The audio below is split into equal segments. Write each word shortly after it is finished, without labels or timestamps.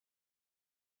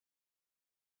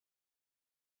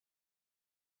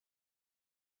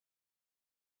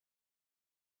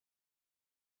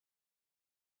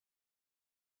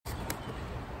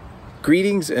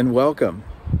Greetings and welcome.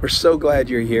 We're so glad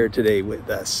you're here today with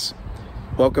us.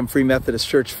 Welcome, Free Methodist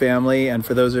Church family, and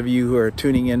for those of you who are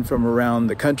tuning in from around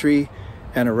the country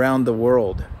and around the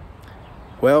world.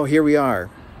 Well, here we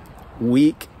are,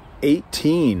 week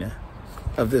 18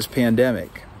 of this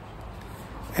pandemic.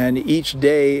 And each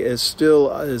day is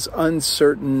still as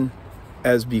uncertain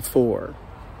as before.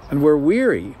 And we're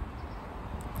weary.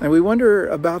 And we wonder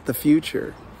about the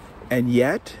future. And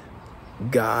yet,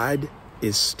 God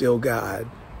is still God.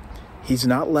 He's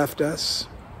not left us.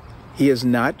 He has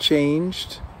not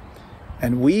changed.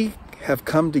 And we have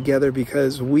come together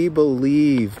because we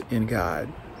believe in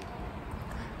God.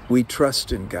 We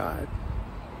trust in God.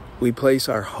 We place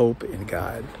our hope in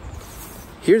God.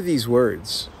 Hear these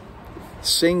words.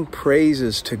 Sing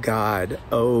praises to God,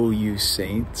 O you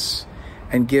saints,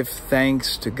 and give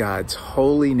thanks to God's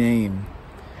holy name.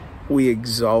 We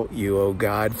exalt you, O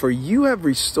God, for you have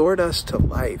restored us to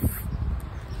life.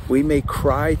 We may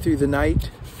cry through the night,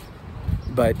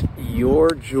 but your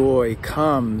joy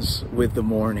comes with the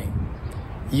morning.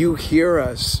 You hear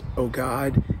us, O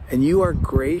God, and you are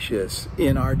gracious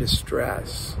in our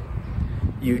distress.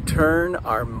 You turn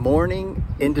our mourning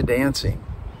into dancing.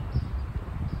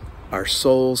 Our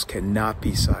souls cannot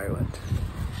be silent.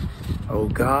 O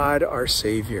God, our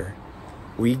Savior,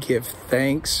 we give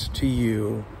thanks to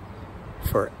you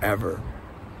forever.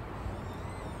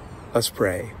 Let's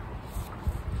pray.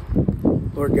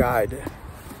 Lord God,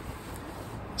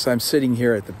 as I'm sitting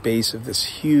here at the base of this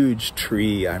huge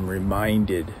tree, I'm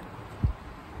reminded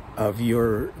of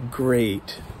your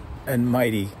great and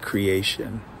mighty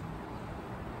creation.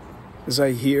 As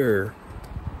I hear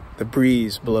the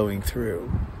breeze blowing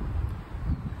through,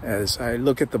 as I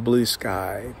look at the blue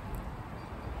sky,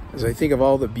 as I think of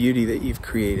all the beauty that you've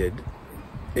created,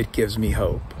 it gives me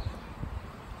hope.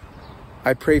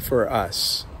 I pray for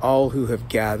us, all who have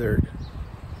gathered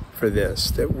for this,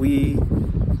 that we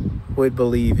would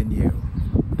believe in you,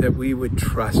 that we would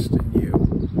trust in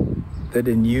you, that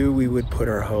in you we would put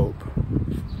our hope,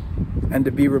 and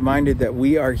to be reminded that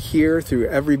we are here through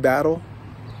every battle,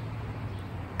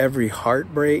 every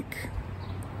heartbreak,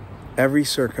 every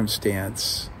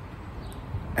circumstance,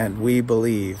 and we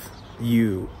believe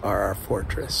you are our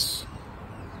fortress.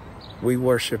 We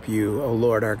worship you, O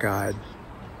Lord our God.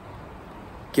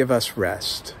 Give us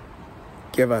rest.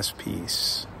 Give us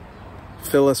peace.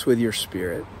 Fill us with your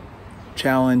Spirit.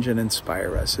 Challenge and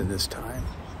inspire us in this time.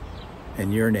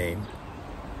 In your name,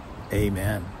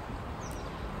 amen.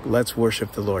 Let's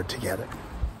worship the Lord together.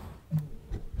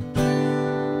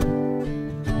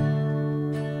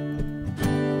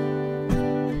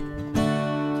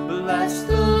 Bless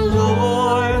the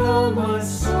Lord, oh my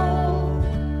soul,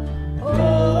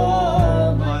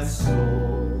 oh my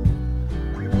soul.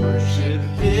 Worship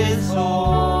his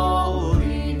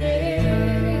holy name.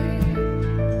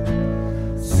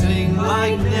 Sing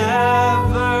like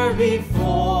never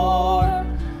before,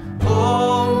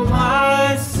 oh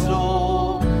my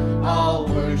soul. I'll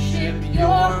worship you.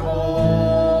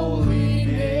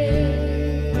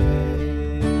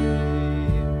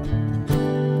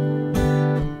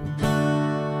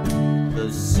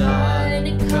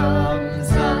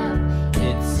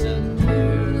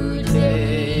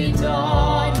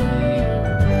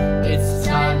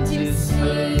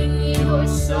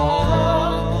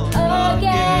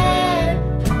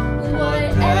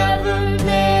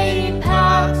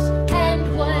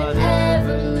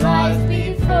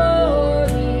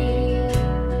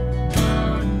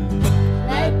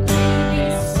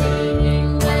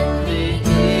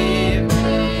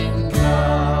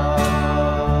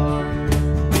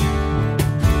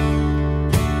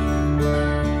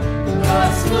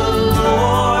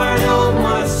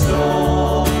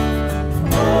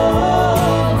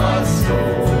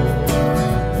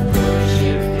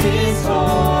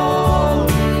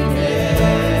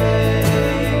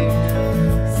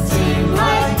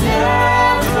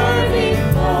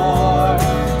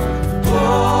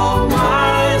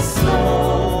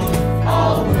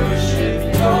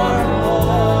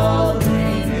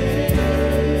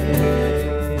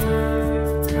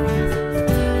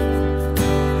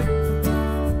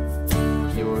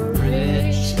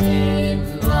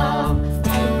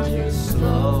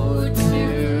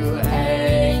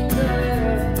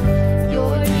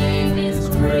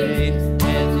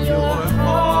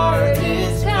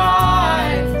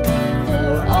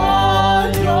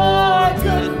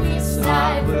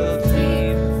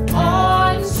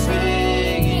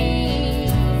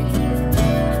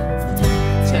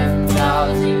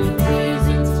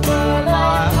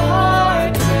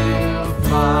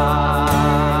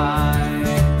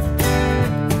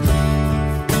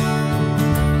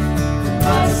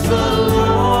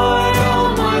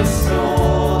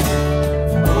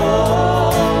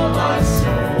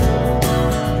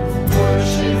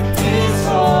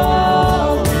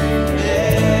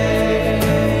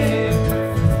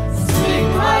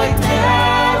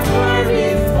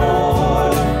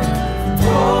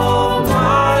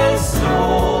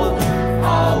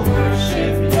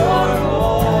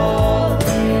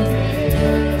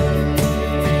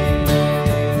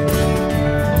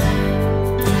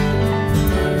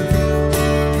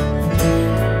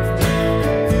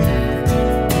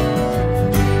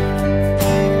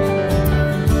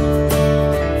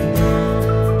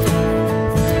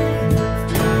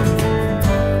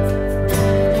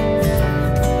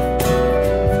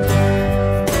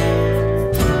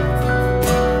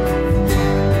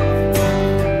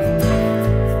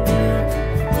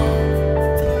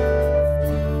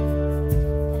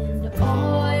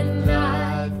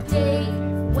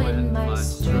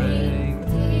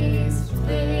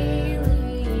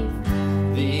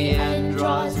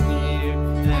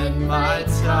 my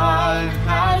time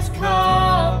has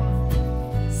come.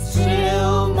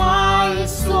 Still my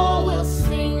soul will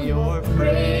sing your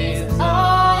praise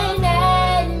unending.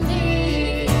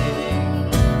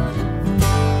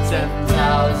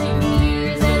 10,000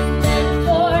 years and then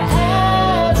forevermore.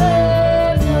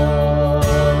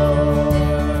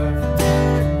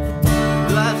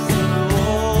 Bless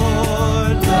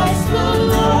the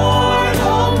Lord,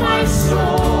 oh my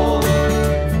soul,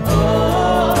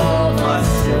 oh my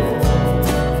soul.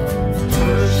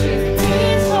 Worship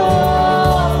His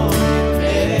holy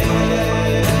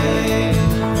name.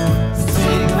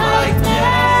 Sing like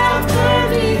never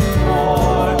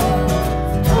before.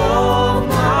 Oh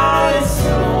my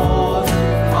soul,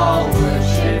 I'll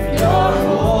worship Your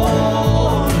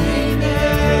holy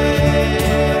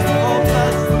name. Oh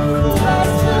bless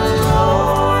the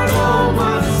Lord, oh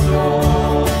my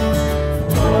soul,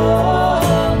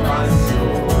 oh my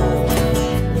soul.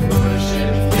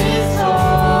 Worship His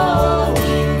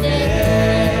holy name.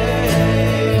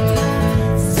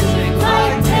 Sing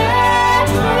like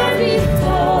never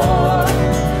before.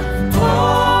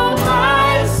 Oh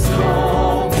my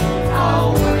soul,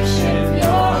 I'll worship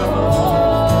Your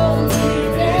holy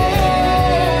name.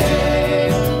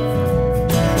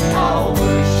 I'll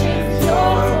worship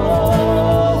Your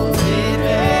holy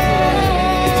name.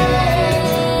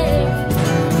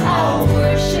 I'll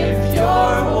worship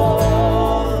Your holy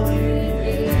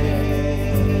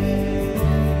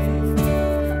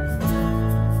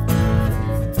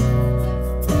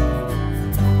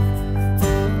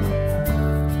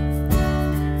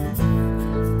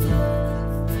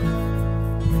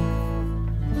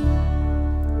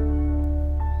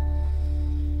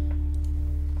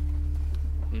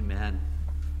Amen.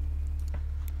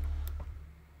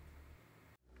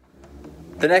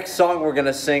 The next song we're going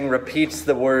to sing repeats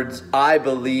the words, I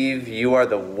believe you are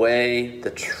the way, the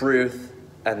truth,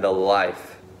 and the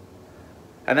life.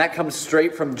 And that comes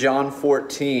straight from John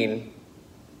 14.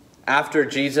 After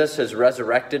Jesus has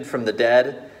resurrected from the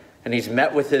dead and he's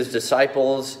met with his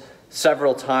disciples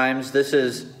several times, this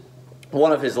is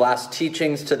one of his last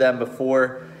teachings to them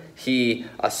before he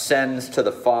ascends to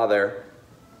the Father.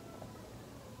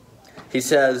 He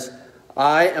says,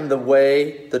 I am the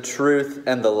way, the truth,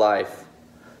 and the life.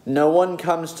 No one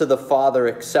comes to the Father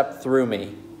except through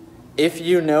me. If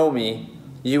you know me,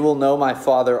 you will know my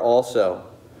Father also.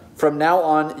 From now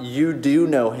on, you do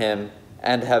know him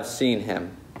and have seen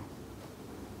him.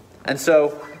 And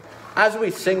so, as we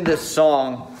sing this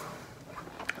song,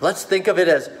 let's think of it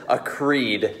as a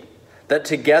creed, that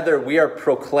together we are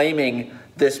proclaiming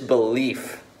this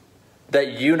belief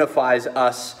that unifies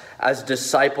us as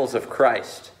disciples of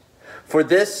Christ. For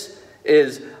this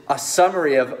is a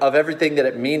summary of everything that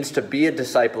it means to be a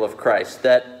disciple of Christ,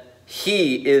 that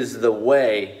he is the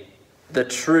way, the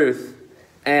truth,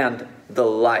 and the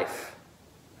life.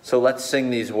 So let's sing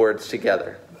these words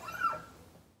together.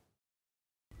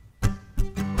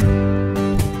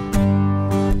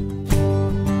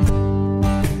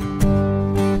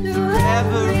 Through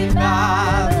every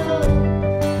battle,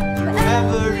 through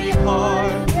every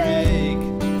heartbreak,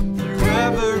 through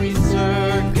every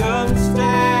circumstance,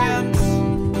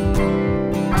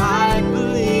 I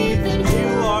believe that you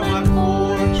are my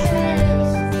fortress,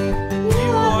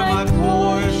 you are my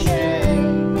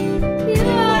portion, you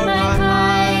are my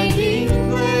hiding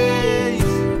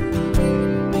place.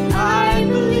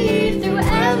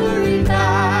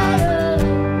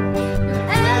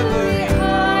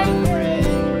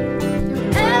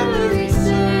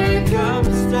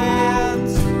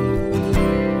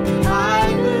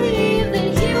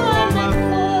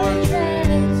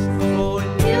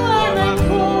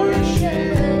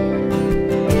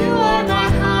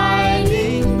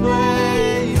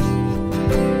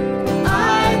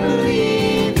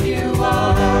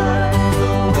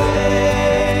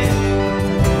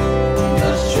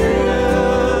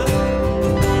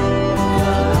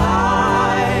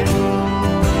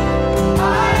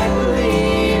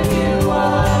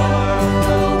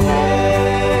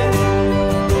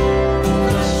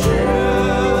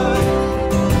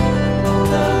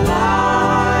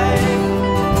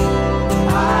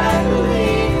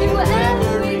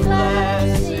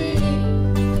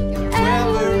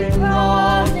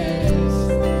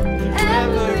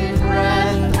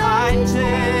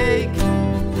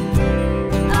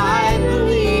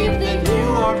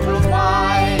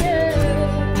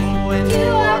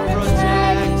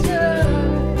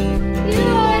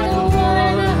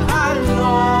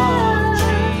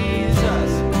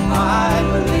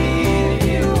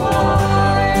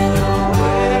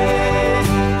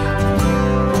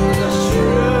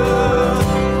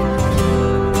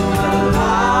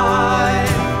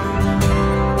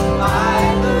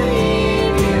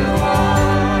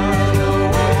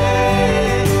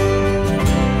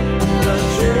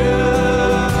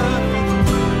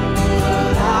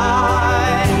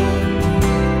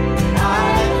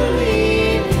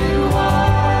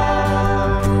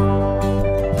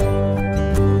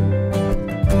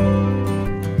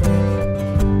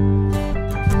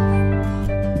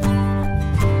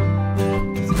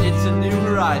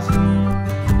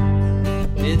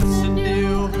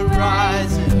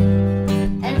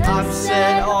 I'm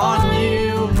set on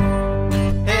you.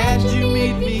 And you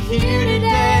meet me here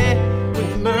today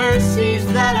with mercies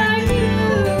that are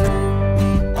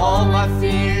new. All my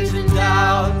fears and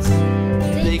doubts,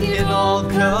 they can all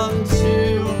come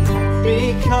true,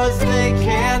 because they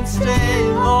can't stay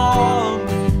long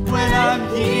when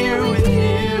I'm here with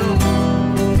you.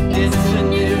 It's a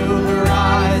new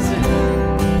horizon,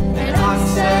 and I'm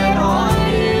set on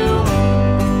you.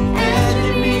 And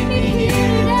you meet me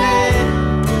here today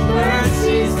with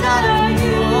mercies that are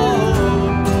new.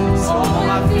 All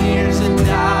my fears and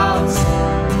doubts,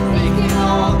 they can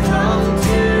all come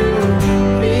true,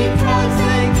 because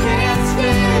they can't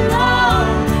stay long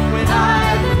when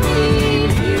I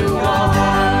believe you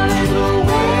are the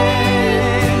way,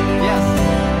 yes,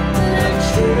 the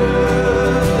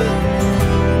truth,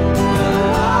 the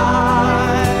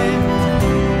life.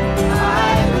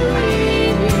 I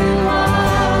believe you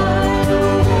are the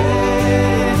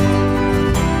way,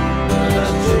 the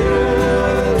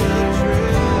truth,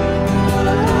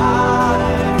 the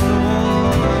life,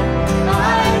 Lord. I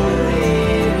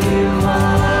believe you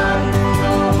are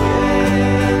the way,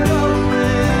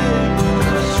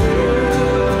 the truth,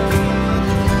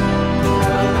 the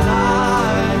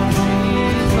life,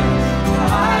 Jesus.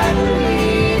 I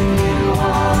believe you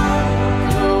are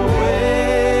the way,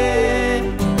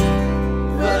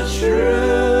 the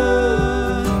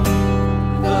truth,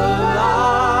 the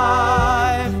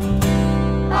life.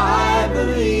 I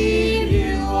believe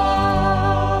you are.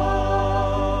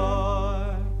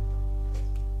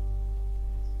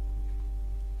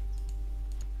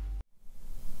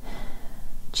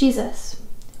 Jesus,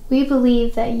 we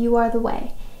believe that you are the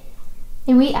way,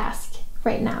 and we ask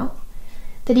right now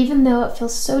that even though it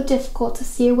feels so difficult to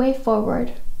see a way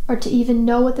forward or to even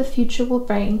know what the future will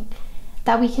bring,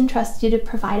 that we can trust you to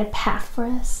provide a path for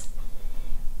us.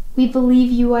 We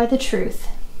believe you are the truth,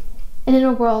 and in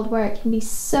a world where it can be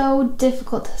so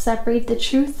difficult to separate the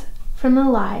truth from the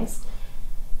lies,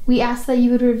 we ask that you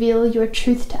would reveal your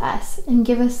truth to us and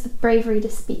give us the bravery to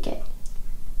speak it.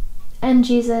 And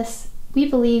Jesus, we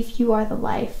believe you are the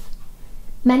life.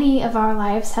 Many of our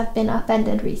lives have been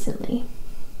upended recently.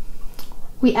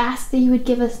 We ask that you would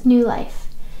give us new life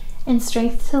and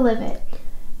strength to live it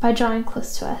by drawing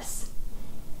close to us.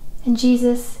 And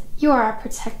Jesus, you are our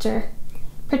protector.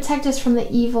 Protect us from the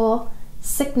evil,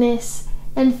 sickness,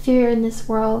 and fear in this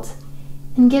world,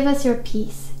 and give us your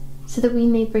peace so that we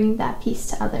may bring that peace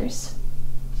to others.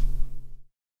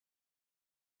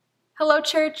 Hello,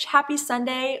 church. Happy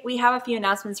Sunday. We have a few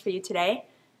announcements for you today.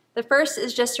 The first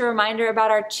is just a reminder about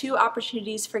our 2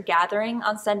 opportunities for gathering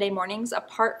on Sunday mornings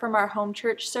apart from our home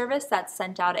church service that's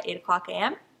sent out at 8 o'clock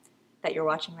a.m. that you're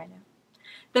watching right now.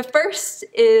 The first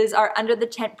is our Under the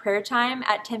Tent prayer time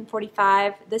at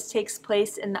 10:45. This takes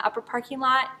place in the upper parking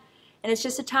lot, and it's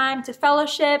just a time to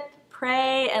fellowship,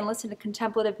 pray, and listen to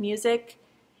contemplative music.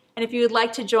 And if you would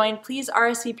like to join, please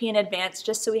RSVP in advance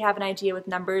just so we have an idea with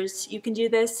numbers. You can do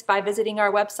this by visiting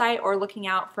our website or looking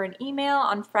out for an email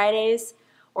on Fridays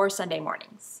or Sunday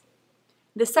mornings.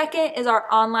 The second is our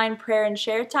online prayer and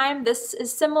share time. This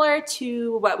is similar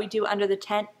to what we do under the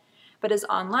tent, but is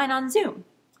online on Zoom.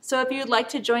 So if you'd like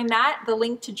to join that, the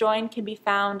link to join can be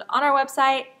found on our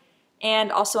website and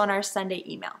also on our Sunday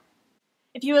email.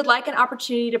 If you would like an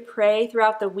opportunity to pray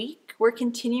throughout the week, we're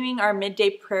continuing our midday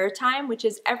prayer time, which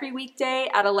is every weekday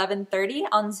at 11:30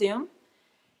 on Zoom.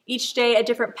 Each day a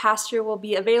different pastor will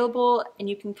be available, and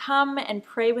you can come and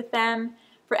pray with them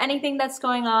for anything that's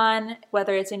going on,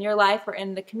 whether it's in your life or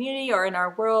in the community or in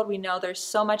our world. We know there's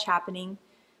so much happening.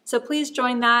 So please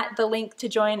join that. The link to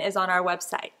join is on our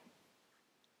website.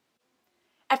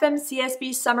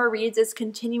 FMCSB Summer Reads is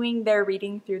continuing their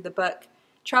reading through the book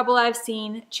Trouble I've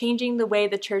Seen, Changing the Way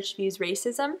the Church Views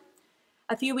Racism.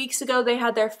 A few weeks ago, they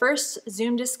had their first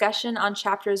Zoom discussion on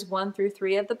chapters 1 through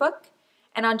 3 of the book.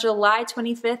 And on July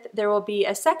 25th, there will be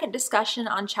a second discussion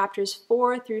on chapters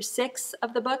 4 through 6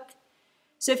 of the book.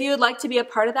 So if you would like to be a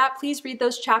part of that, please read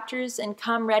those chapters and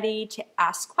come ready to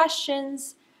ask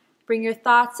questions, bring your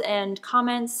thoughts and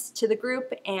comments to the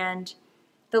group, and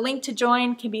the link to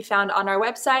join can be found on our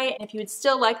website. If you would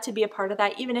still like to be a part of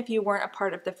that, even if you weren't a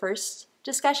part of the first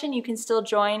discussion, you can still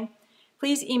join.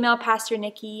 Please email Pastor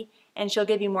Nikki and she'll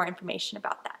give you more information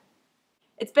about that.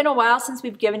 It's been a while since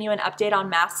we've given you an update on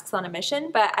Masks on a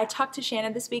Mission, but I talked to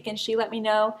Shannon this week and she let me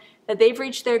know that they've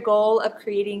reached their goal of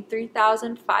creating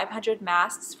 3,500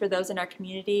 masks for those in our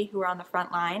community who are on the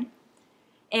front line.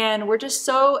 And we're just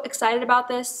so excited about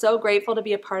this, so grateful to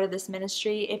be a part of this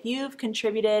ministry. If you've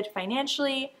contributed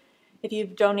financially, if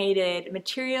you've donated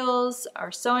materials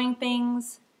or sewing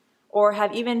things, or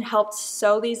have even helped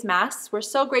sew these masks, we're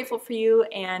so grateful for you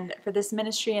and for this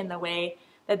ministry and the way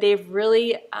that they've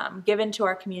really given to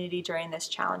our community during this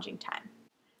challenging time.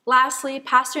 Lastly,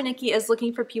 Pastor Nikki is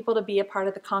looking for people to be a part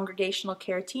of the congregational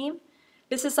care team.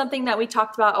 This is something that we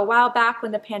talked about a while back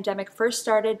when the pandemic first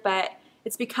started, but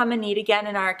it's become a need again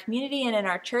in our community and in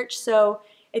our church. So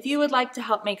if you would like to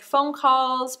help make phone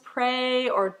calls, pray,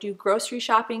 or do grocery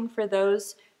shopping for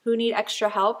those who need extra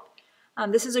help,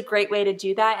 this is a great way to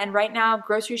do that. And right now,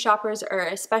 grocery shoppers are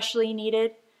especially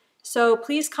needed. So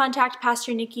please contact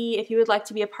Pastor Nikki if you would like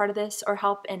to be a part of this or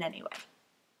help in any way.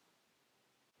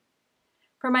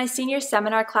 For my senior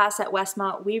seminar class at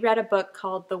Westmont, we read a book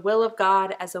called The Will of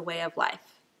God as a Way of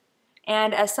Life.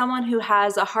 And as someone who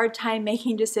has a hard time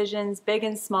making decisions, big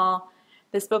and small,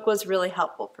 this book was really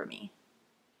helpful for me.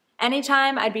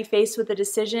 Anytime I'd be faced with a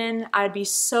decision, I'd be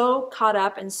so caught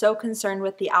up and so concerned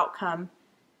with the outcome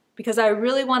because I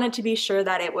really wanted to be sure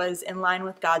that it was in line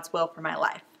with God's will for my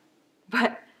life.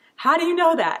 But how do you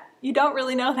know that? You don't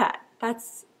really know that.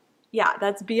 That's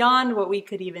beyond what we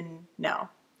could even know.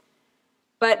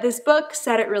 But this book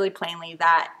said it really plainly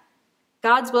that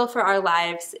God's will for our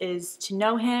lives is to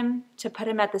know Him, to put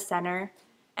Him at the center,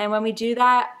 and when we do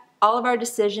that, all of our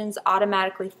decisions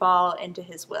automatically fall into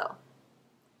His will.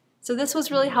 So this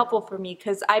was really helpful for me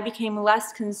because I became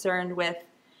less concerned with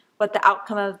what the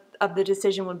outcome of the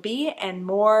decision would be and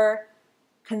more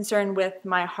concerned with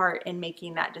my heart in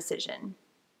making that decision.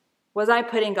 Was I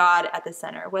putting God at the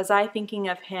center? Was I thinking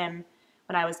of Him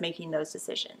when I was making those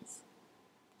decisions?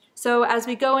 So as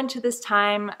we go into this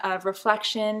time of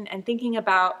reflection and thinking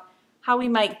about how we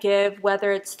might give,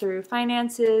 whether it's through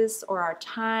finances or our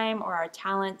time or our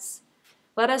talents,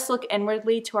 let us look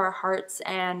inwardly to our hearts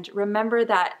and remember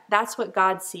that that's what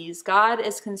God sees. God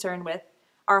is concerned with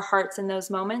our hearts in those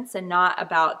moments and not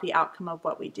about the outcome of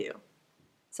what we do.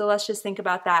 So let's just think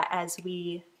about that as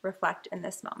we reflect in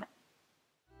this moment.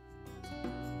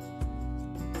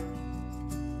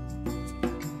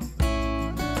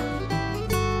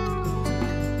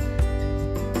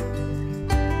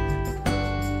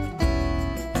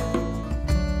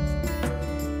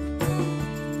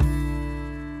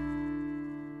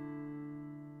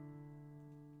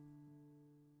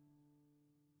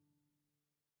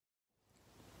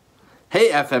 Hey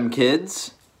FM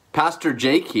kids, Pastor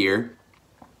Jake here.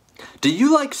 Do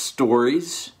you like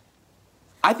stories?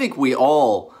 I think we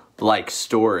all like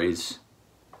stories.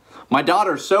 My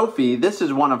daughter Sophie, this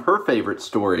is one of her favorite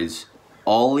stories,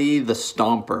 Ollie the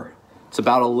Stomper. It's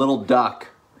about a little duck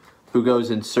who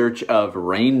goes in search of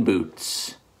rain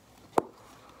boots.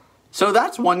 So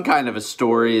that's one kind of a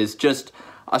story, is just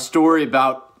a story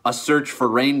about a search for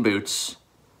rain boots.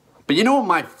 But you know what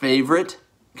my favorite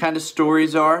kind of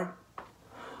stories are?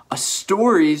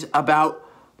 Stories about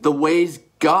the ways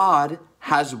God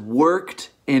has worked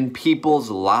in people's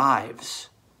lives.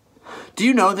 Do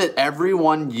you know that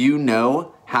everyone you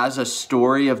know has a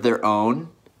story of their own?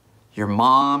 Your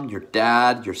mom, your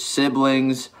dad, your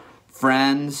siblings,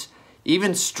 friends,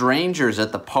 even strangers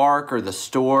at the park or the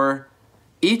store.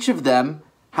 Each of them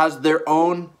has their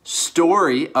own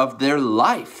story of their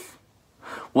life.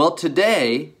 Well,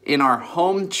 today in our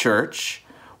home church,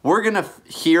 we're going to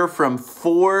hear from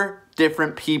 4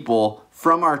 different people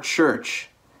from our church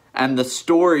and the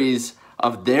stories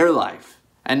of their life.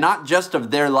 And not just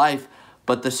of their life,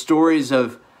 but the stories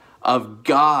of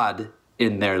God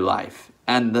in their life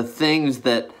and the things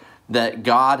that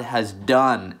God has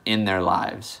done in their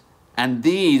lives. And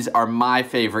these are my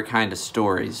favorite kind of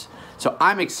stories. So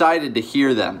I'm excited to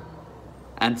hear them.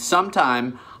 And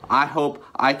sometime I hope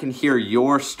I can hear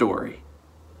your story.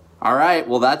 All right,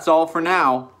 well, that's all for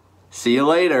now. See you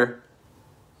later.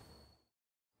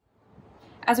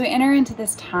 As we enter into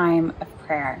this time of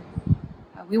prayer,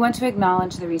 we want to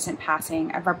acknowledge the recent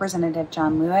passing of Representative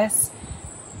John Lewis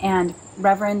and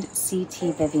Reverend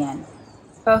C.T. Vivian.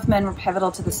 Both men were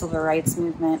pivotal to the civil rights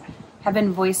movement, have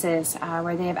been voices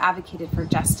where they have advocated for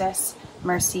justice,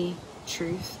 mercy,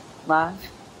 truth, love.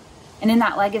 And in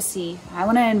that legacy, I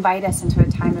want to invite us into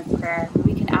a time of prayer where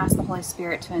we can ask the Holy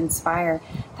Spirit to inspire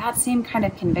that same kind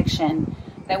of conviction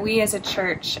that we as a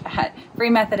church at Free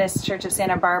Methodist Church of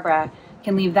Santa Barbara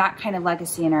can leave that kind of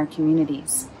legacy in our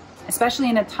communities, especially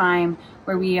in a time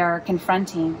where we are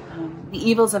confronting the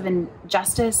evils of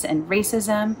injustice and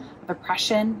racism, of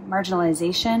oppression,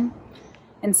 marginalization.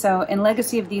 And so in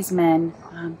legacy of these men,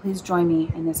 please join me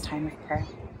in this time of prayer.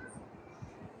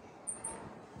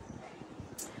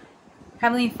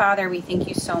 Heavenly Father, we thank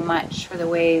you so much for the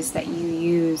ways that you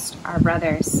used our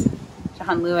brothers,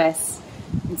 John Lewis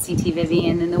and C.T.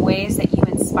 Vivian, and the ways that you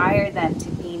inspired them to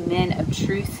be men of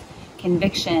truth,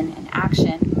 conviction, and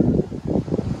action.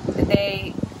 That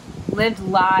they lived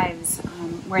lives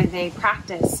where they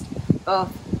practiced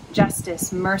both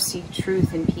justice, mercy,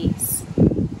 truth, and peace.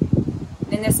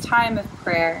 In this time of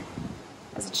prayer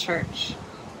as a church,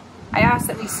 I ask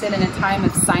that we sit in a time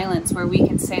of silence where we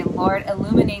can say, Lord,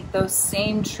 illuminate those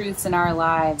same truths in our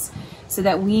lives so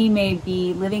that we may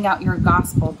be living out your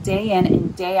gospel day in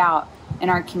and day out in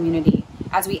our community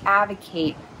as we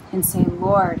advocate and say,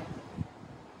 Lord,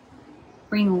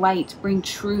 bring light, bring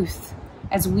truth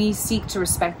as we seek to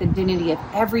respect the dignity of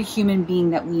every human being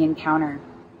that we encounter.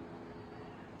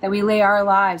 That we lay our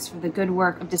lives for the good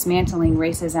work of dismantling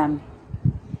racism.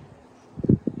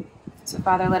 So,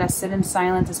 Father, let us sit in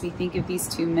silence as we think of these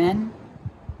two men,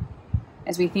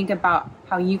 as we think about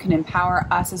how you can empower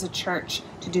us as a church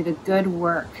to do the good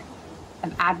work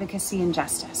of advocacy and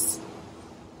justice.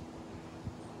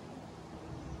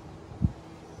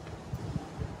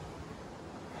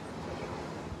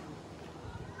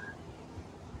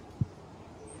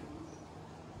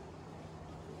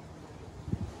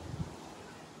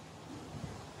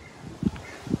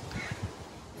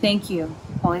 Thank you,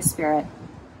 Holy Spirit.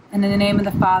 And in the name of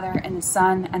the Father, and the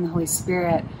Son, and the Holy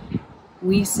Spirit,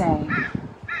 we say,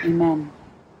 Amen.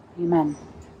 Amen.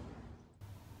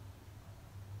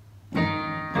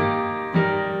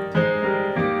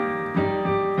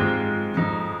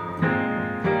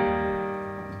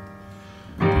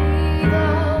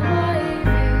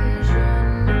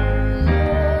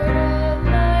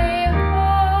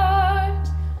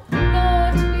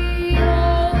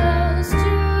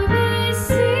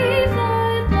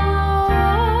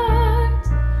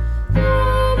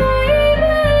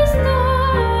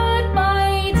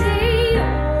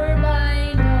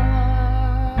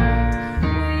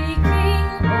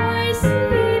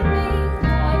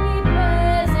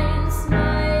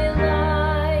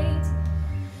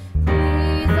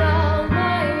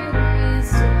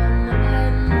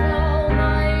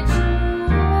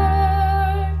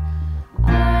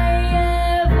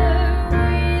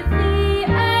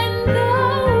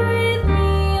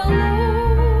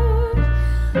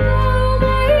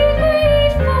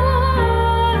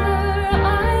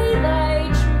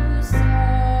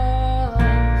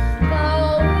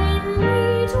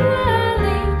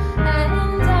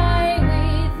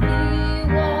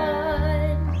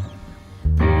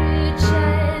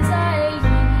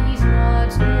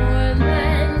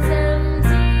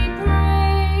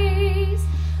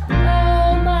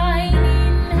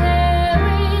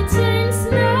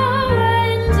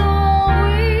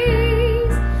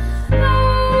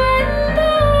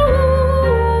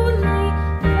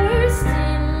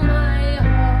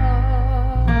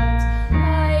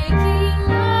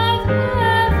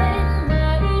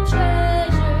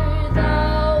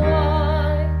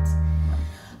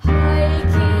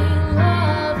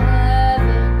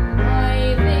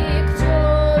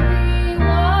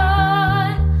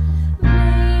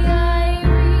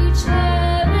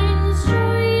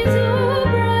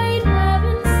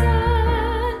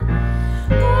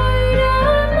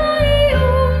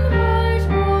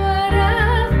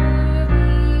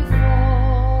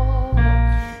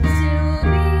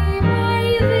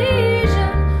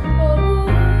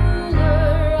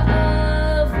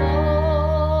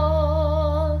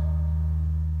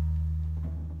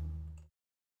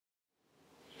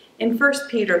 In 1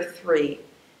 Peter 3,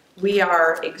 we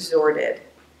are exhorted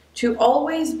to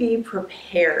always be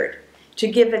prepared to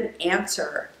give an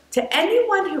answer to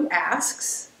anyone who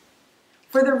asks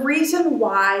for the reason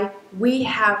why we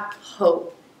have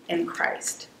hope in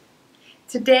Christ.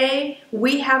 Today,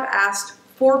 we have asked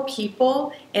 4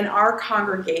 people in our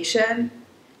congregation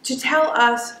to tell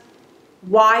us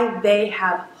why they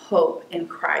have hope in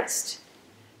Christ.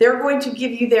 They're going to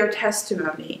give you their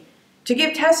testimony. To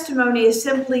give testimony is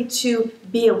simply to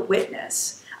be a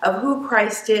witness of who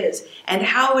Christ is and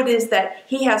how it is that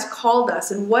he has called us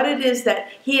and what it is that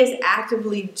he is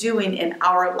actively doing in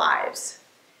our lives.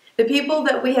 The people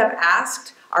that we have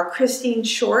asked are Christine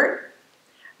Short,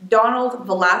 Donald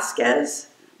Velasquez,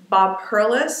 Bob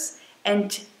Perlis,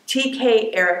 and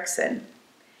T.K. Erickson.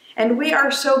 And we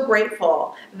are so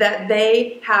grateful that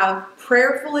they have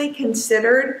prayerfully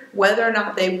considered whether or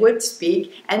not they would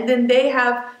speak, and then they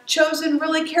have chosen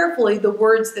really carefully the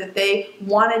words that they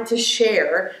wanted to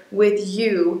share with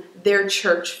you, their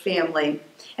church family.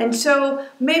 And so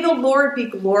may the Lord be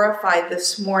glorified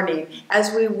this morning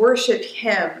as we worship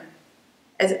him,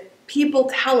 as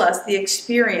people tell us the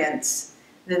experience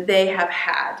that they have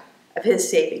had of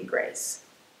his saving grace.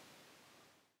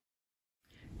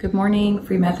 Good morning,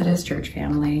 Free Methodist Church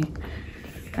family.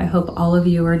 I hope all of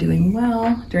you are doing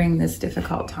well during this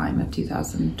difficult time of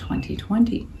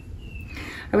 2020.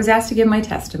 I was asked to give my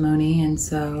testimony, and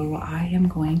so I am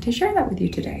going to share that with you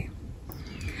today.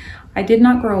 I did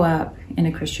not grow up in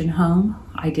a Christian home.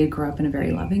 I did grow up in a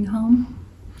very loving home.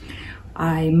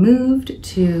 I moved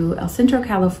to El Centro,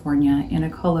 California in a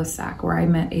cul-de-sac where I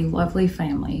met a lovely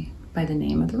family by the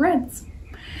name of the Reds.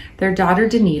 Their daughter,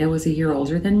 Danita, was a year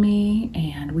older than me,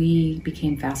 and we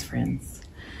became fast friends.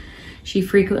 She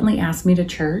frequently asked me to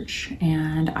church,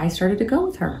 and I started to go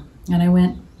with her, and I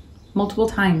went multiple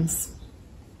times.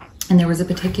 And there was a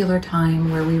particular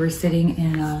time where we were sitting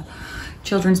in a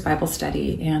children's Bible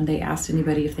study, and they asked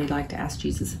anybody if they'd like to ask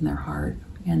Jesus in their heart,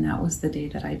 and that was the day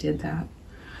that I did that.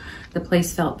 The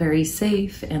place felt very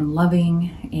safe and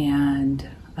loving, and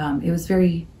it was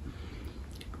very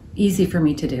easy for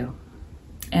me to do.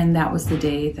 And that was the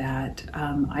day that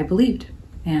I believed.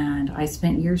 And I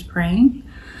spent years praying,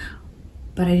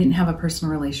 but I didn't have a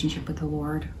personal relationship with the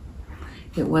Lord.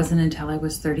 It wasn't until I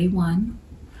was 31.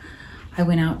 I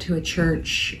went out to a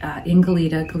church in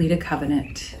Goleta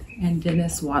Covenant, and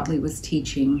Dennis Wadley was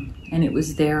teaching. And it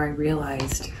was there I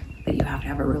realized that you have to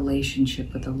have a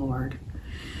relationship with the Lord.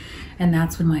 And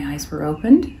that's when my eyes were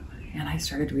opened, and I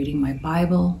started reading my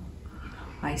Bible.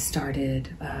 I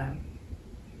started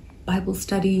Bible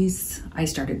studies. I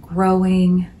started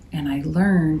growing, and I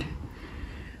learned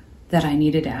that I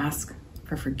needed to ask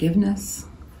for forgiveness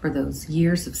for those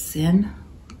years of sin.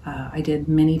 I did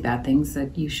many bad things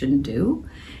that you shouldn't do,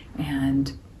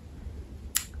 and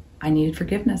I needed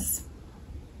forgiveness.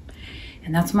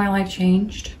 And that's when my life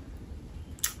changed.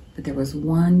 But there was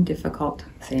one difficult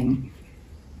thing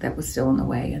that was still in the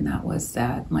way, and that was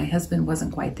that my husband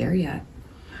wasn't quite there yet.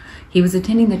 He was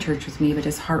attending the church with me, but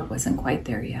his heart wasn't quite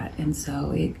there yet. And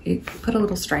so it put a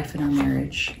little strife in our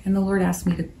marriage. And the Lord asked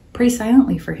me to pray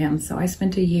silently for him. So I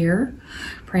spent a year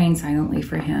praying silently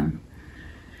for him.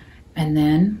 And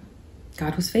then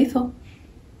God was faithful,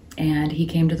 and he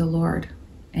came to the Lord,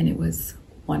 and it was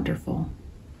wonderful.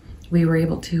 We were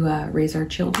able to raise our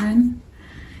children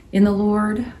in the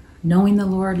Lord, knowing the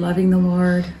Lord, loving the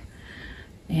Lord,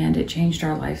 and it changed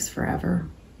our lives forever.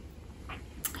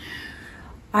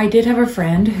 I did have a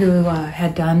friend who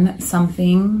had done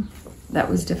something that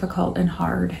was difficult and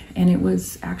hard, and it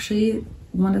was actually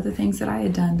one of the things that I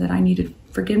had done that I needed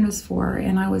forgiveness for,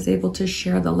 and I was able to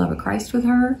share the love of Christ with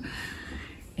her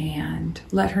and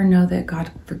let her know that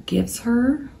God forgives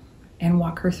her and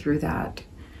walk her through that.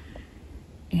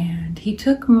 And he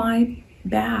took my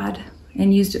bad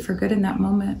and used it for good in that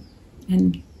moment,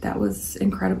 and that was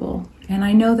incredible. And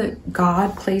I know that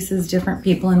God places different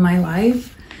people in my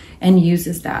life and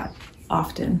uses that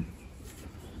often,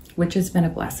 which has been a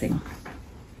blessing.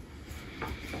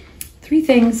 3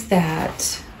 things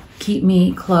that keep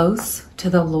me close to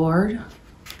the Lord.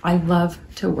 I love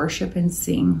to worship and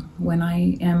sing. When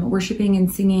I am worshiping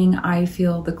and singing, I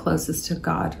feel the closest to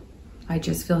God. I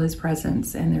just feel his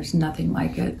presence, and there's nothing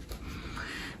like it.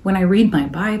 When I read my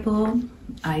Bible,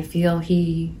 I feel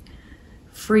he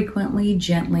frequently,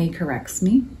 gently corrects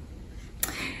me.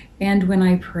 And when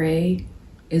I pray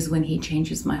is when he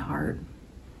changes my heart.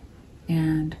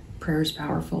 And prayer is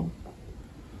powerful.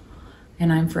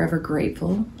 And I'm forever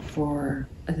grateful for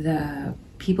the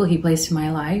people he placed in my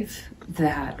life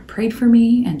that prayed for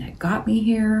me and that got me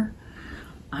here.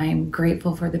 I'm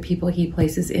grateful for the people he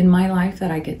places in my life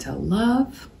that I get to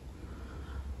love.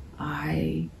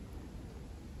 I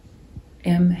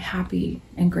am happy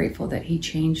and grateful that he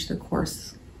changed the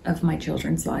course of my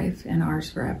children's life and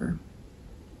ours forever.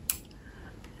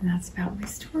 And that's about my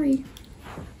story.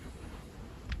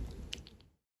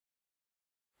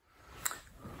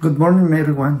 Good morning,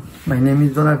 everyone. My name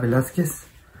is Donald Velasquez.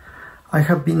 I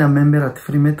have been a member at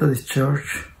Free Methodist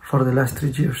Church for the last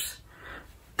 3 years.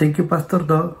 Thank you, Pastor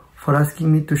Doug, for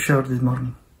asking me to share this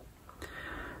morning.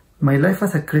 My life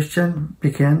as a Christian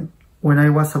began when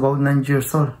I was about 9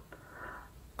 years old.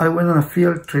 I went on a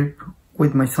field trip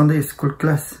with my Sunday school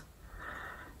class.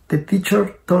 The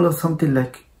teacher told us something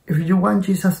like, if you want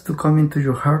Jesus to come into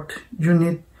your heart, you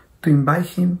need to invite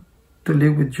him to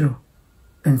live with you.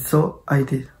 And so I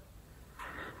did.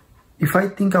 If I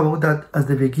think about that as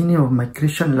the beginning of my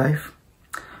Christian life,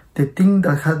 the thing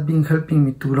that has been helping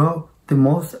me to grow the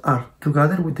most are to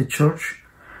gather with the church,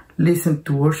 listen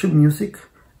to worship music,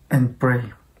 and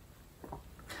pray.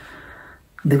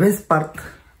 The best part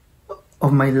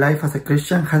of my life as a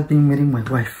Christian has been meeting my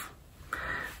wife.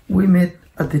 We met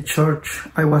at the church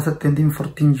I was attending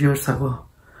 14 years ago.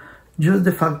 Just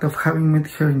the fact of having met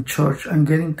her in church and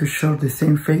getting to share the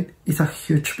same faith is a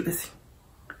huge blessing.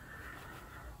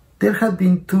 There have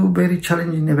been 2 very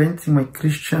challenging events in my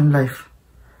Christian life.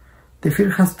 The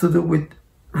first has to do with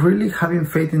really having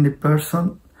faith in the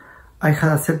person I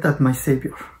had accepted as my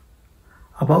Savior.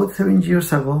 About 7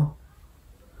 years ago,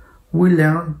 we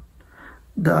learned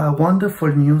the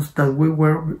wonderful news that we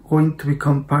were going to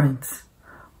become parents.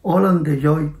 All on the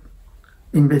joy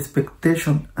in the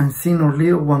expectation and seeing our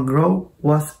little one grow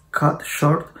was cut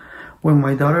short when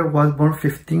my daughter was born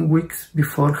 15 weeks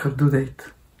before her due date.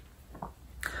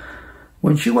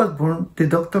 When she was born, the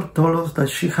doctor told us that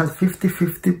she had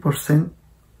 50%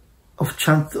 of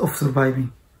chance of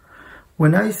surviving.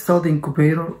 When I saw the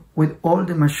incubator with all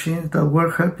the machines that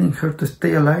were helping her to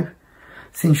stay alive,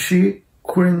 since she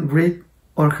couldn't breathe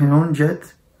or her own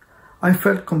yet, I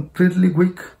felt completely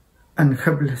weak and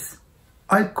helpless.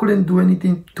 I couldn't do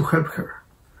anything to help her.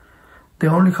 The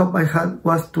only hope I had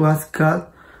was to ask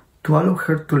God to allow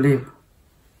her to live.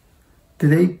 The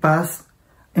day passed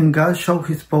and God showed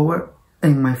His power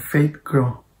and my faith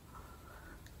grew.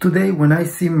 Today when I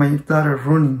see my daughter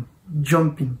running,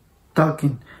 jumping,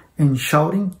 talking and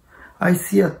shouting, I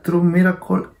see a true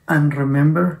miracle and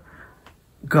remember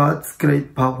God's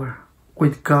great power.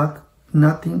 With God,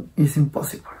 nothing is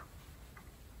impossible.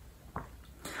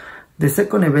 The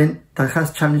second event that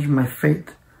has challenged my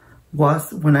faith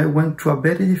was when I went through a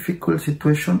very difficult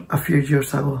situation a few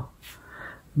years ago.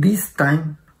 This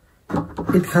time,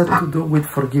 it had to do with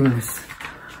forgiveness.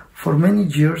 For many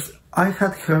years, I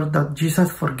had heard that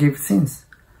Jesus forgives sins.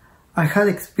 I had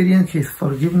experienced His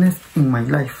forgiveness in my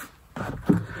life.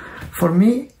 For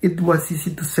me, it was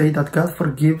easy to say that God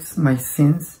forgives my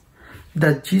sins,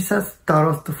 that Jesus taught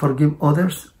us to forgive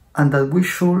others, and that we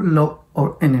should love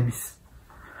our enemies.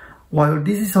 While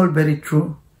this is all very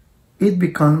true, it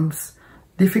becomes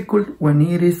difficult when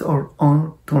it is our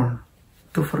own turn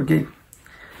to forgive.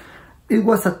 It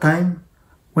was a time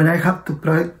when I had to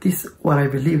practice what I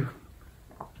believe.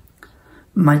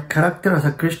 My character as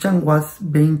a Christian was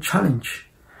being challenged.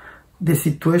 The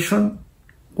situation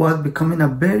was becoming a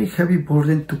very heavy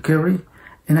burden to carry,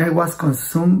 and I was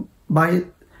consumed by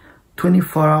it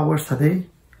 24 hours a day,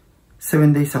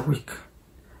 7 days a week.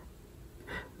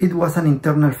 It was an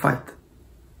internal fight.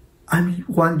 I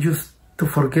want just to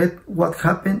forget what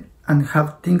happened and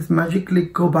have things magically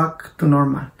go back to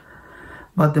normal.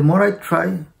 But the more I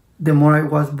tried, the more I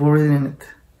was buried in it.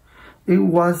 It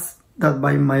was that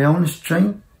by my own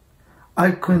strength,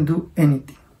 I couldn't do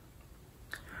anything.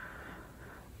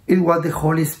 It was the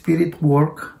Holy Spirit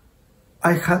work.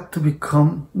 I had to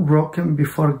become broken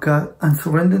before God and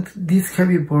surrender this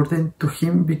heavy burden to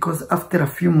Him, because after a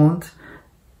few months,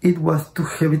 it was too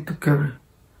heavy to carry.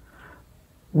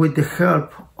 With the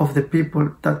help of the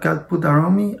people that God put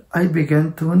around me, I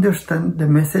began to understand the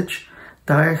message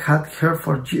that I had heard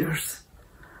for years.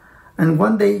 And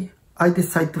one day, I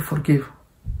decided to forgive.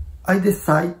 I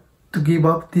decided to give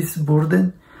up this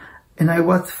burden, and I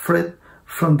was freed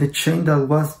from the chain that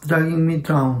was dragging me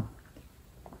down.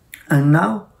 And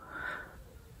now,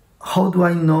 how do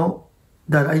I know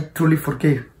that I truly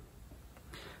forgave?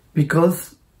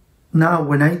 Because now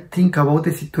when I think about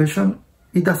the situation,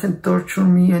 it doesn't torture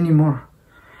me anymore.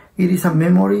 It is a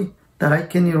memory that I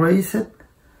can erase it,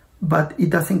 but it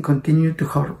doesn't continue to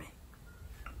hurt me.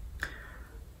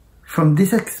 From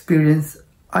this experience,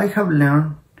 I have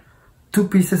learned 2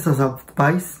 pieces of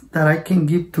advice that I can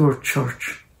give to our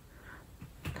church.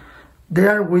 They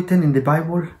are written in the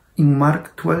Bible in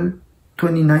Mark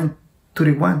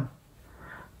 12:29-31.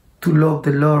 To love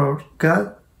the Lord our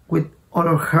God with all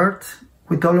our hearts,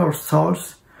 with all our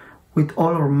souls, with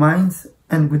all our minds,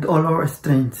 and with all our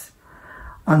strengths.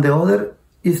 And the other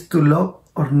is to love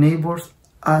our neighbors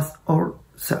as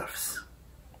ourselves.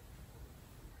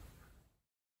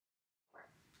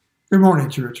 Good morning,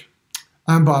 church.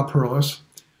 I'm Bob Perlis.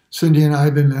 Cindy and I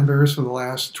have been members for the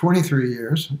last 23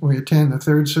 years. We attend the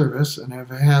third service and have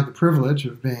had the privilege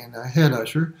of being a head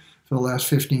usher for the last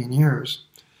 15 years.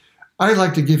 I'd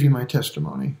like to give you my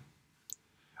testimony.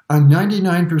 I'm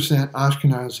 99%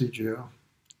 Ashkenazi Jew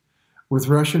with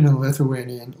Russian and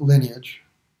Lithuanian lineage.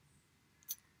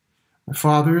 My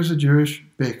father is a Jewish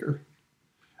baker.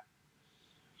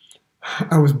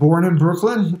 I was born in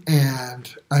Brooklyn,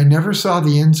 and I never saw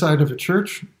the inside of a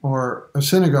church, or a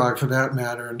synagogue for that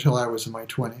matter, until I was in my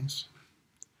 20s.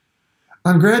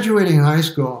 On graduating high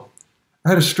school, I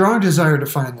had a strong desire to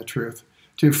find the truth,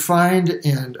 to find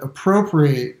and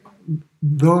appropriate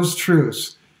those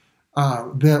truths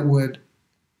that would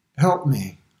help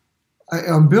me.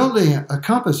 I'm building a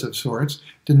compass of sorts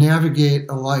to navigate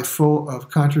a life full of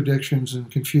contradictions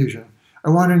and confusion. I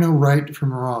want to know right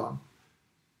from wrong.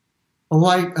 A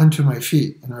light unto my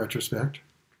feet, in retrospect.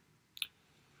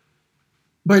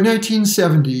 By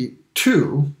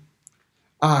 1972,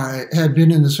 I had been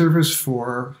in the service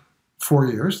for 4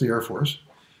 years, the Air Force.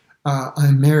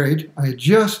 I'm married. I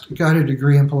just got a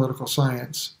degree in political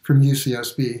science from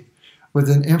UCSB with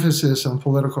an emphasis on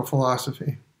political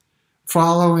philosophy.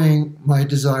 following my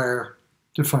desire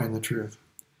to find the truth.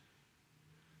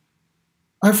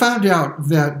 I found out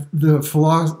that the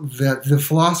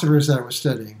philosophers that I was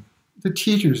studying, the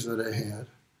teachers that I had,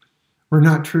 were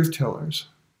not truth tellers.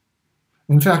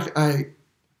 In fact,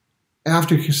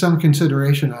 after some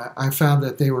consideration, I found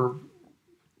that they were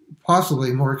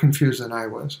possibly more confused than I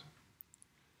was.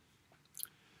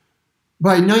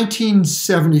 By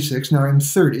 1976, now I'm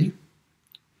 30,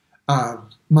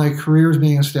 my career is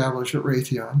being established at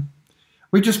Raytheon.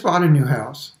 We just bought a new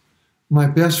house. My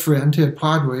best friend, Ted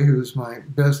Podway, who was my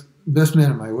best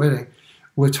man at my wedding,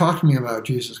 would talk to me about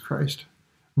Jesus Christ.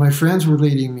 My friends were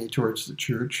leading me towards the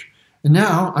church, and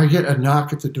now I get a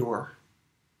knock at the door.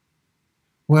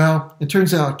 Well, it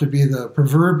turns out to be the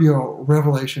proverbial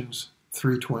Revelations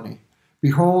 3:20.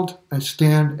 Behold, I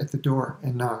stand at the door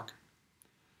and knock.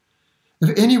 If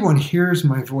anyone hears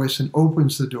my voice and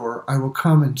opens the door, I will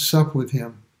come and sup with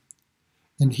him,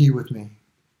 and he with me.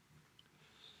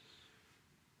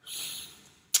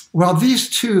 Well, these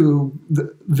two,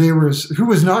 who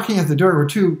was knocking at the door were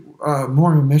two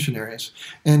Mormon missionaries,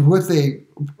 and what they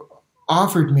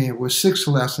offered me was 6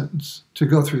 lessons to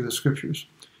go through the scriptures.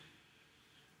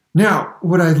 Now,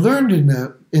 what I learned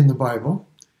in the Bible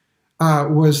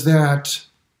was that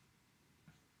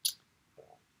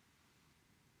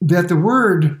the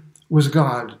Word was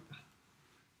God,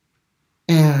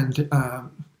 and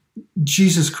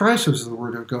Jesus Christ was the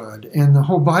Word of God, and the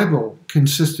whole Bible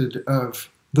consisted of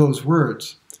those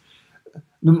words.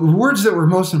 The words that were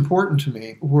most important to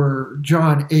me were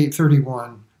John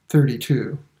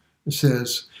 8:31-32. It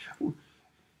says,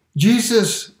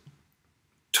 Jesus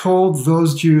told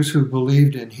those Jews who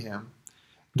believed in him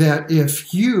that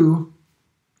if you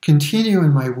continue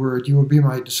in my word, you will be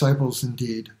my disciples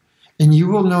indeed, and you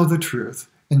will know the truth,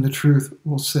 and the truth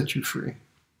will set you free.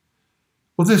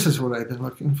 Well, this is what I've been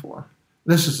looking for.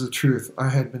 This is the truth I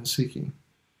had been seeking.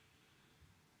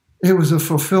 It was a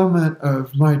fulfillment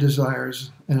of my desires,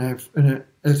 and at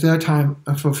that time,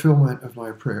 a fulfillment of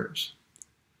my prayers.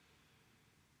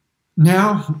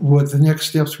 Now, what the next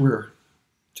steps were,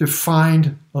 to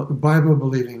find a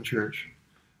Bible-believing church.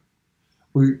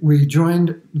 We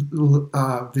joined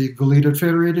the Goleta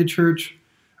Federated Church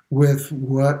with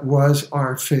what was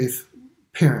our faith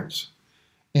parents,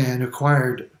 and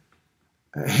acquired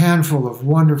a handful of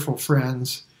wonderful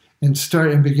friends, and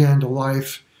began to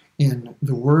life in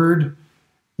the Word,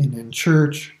 and in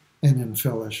church, and in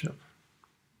fellowship.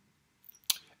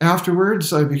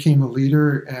 Afterwards, I became a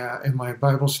leader in my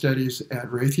Bible studies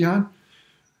at Raytheon,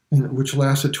 which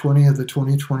lasted 20 of the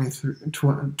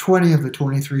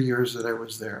 23 years that I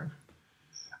was there.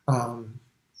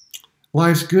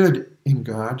 Life's good in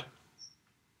God.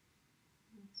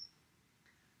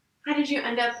 How did you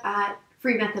end up at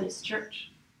Free Methodist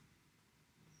Church?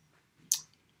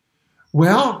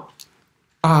 Well,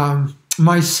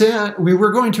 we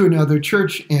were going to another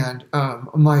church, and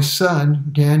my son,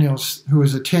 Daniel, who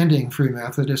was attending Free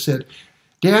Methodist, said,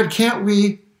 "Dad, can't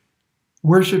we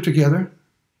worship together?"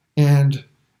 And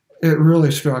it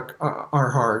really struck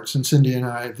our hearts, and Cindy and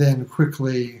I then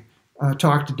quickly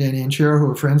talked to Danny and Cheryl, who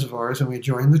were friends of ours, and we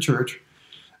joined the church,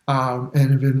 and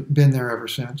have been there ever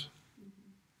since.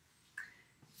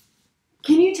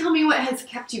 Can you tell me what has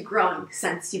kept you growing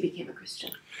since you became a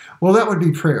Christian? Well, that would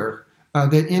be prayer.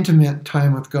 That intimate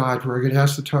time with God where I could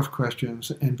ask the tough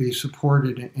questions and be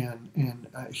supported in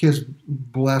his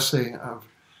blessing of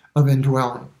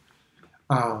indwelling.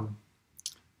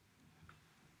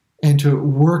 And to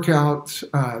work out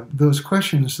those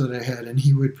questions that I had, and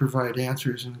he would provide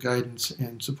answers and guidance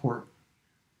and support.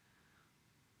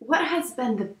 What has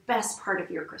been the best part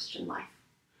of your Christian life?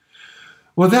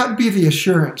 Well, that would be the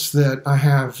assurance that I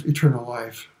have eternal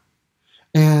life,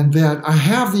 and that I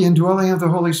have the indwelling of the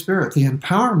Holy Spirit, the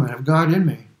empowerment of God in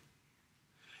me.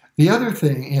 The other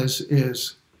thing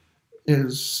is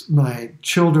my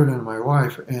children and my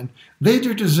wife, and they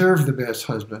do deserve the best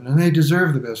husband, and they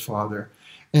deserve the best father,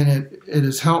 and it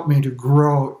has helped me to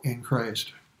grow in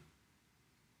Christ.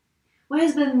 What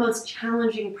has been the most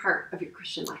challenging part of your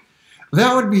Christian life?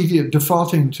 That would be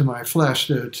defaulting to my flesh,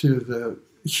 to the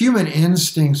human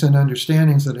instincts and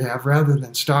understandings that I have, rather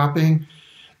than stopping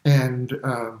and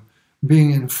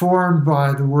being informed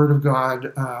by the Word of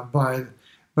God, by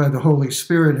the Holy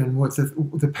Spirit, and what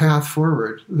the path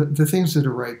forward, the things that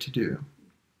are right to do.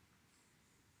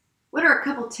 What are a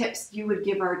couple tips you would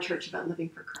give our church about living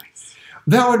for Christ?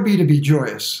 That would be to be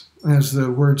joyous, as the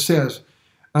Word says.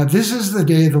 This is the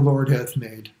day the Lord hath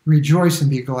made. Rejoice and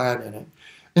be glad in it.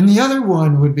 And the other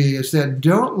one would be is that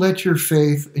don't let your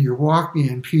faith, your walk be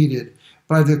impeded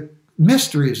by the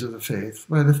mysteries of the faith,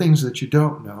 by the things that you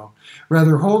don't know.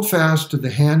 Rather, hold fast to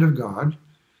the hand of God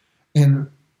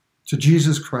and to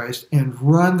Jesus Christ and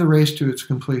run the race to its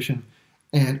completion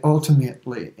and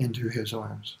ultimately into his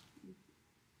arms.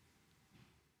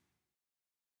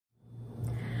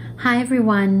 Hi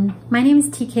everyone, my name is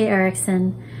TK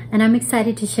Erickson and I'm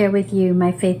excited to share with you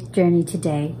my faith journey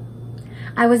today.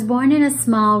 I was born in a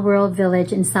small rural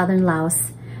village in southern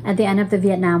Laos at the end of the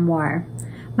Vietnam War.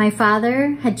 My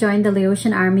father had joined the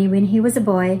Laotian army when he was a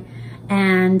boy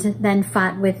and then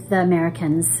fought with the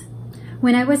Americans.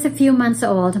 When I was a few months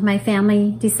old, my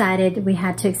family decided we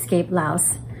had to escape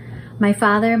Laos. My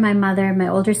father, my mother, my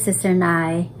older sister and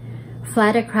I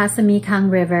fled across the Mekong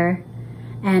River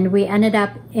and we ended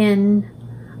up in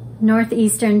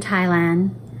northeastern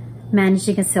Thailand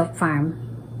managing a silk farm.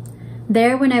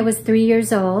 There, when I was 3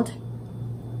 years old,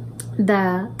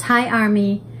 the Thai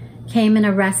army came and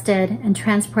arrested and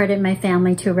transported my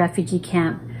family to a refugee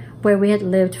camp where we had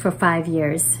lived for 5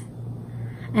 years.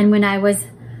 And when I was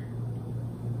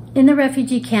in the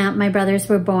refugee camp, my brothers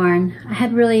were born. I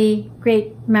had really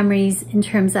great memories in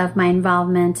terms of my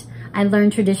involvement. I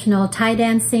learned traditional Thai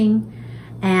dancing,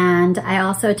 and I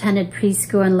also attended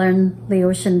preschool and learned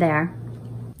Laotian there.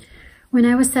 When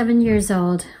I was 7 years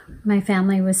old, my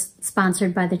family was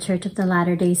sponsored by the Church of the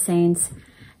Latter-day Saints,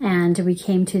 and we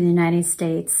came to the United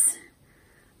States.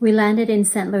 We landed in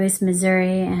St. Louis,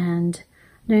 Missouri, and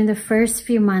during the first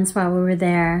few months while we were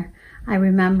there, I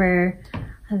remember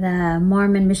the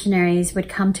Mormon missionaries would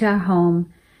come to our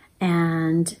home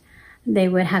and they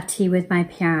would have tea with my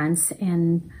parents.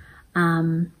 And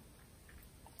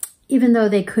even though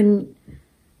they couldn't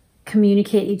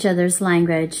communicate each other's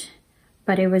language,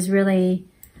 but it was really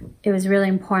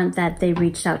important that they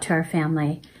reached out to our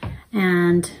family.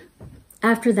 And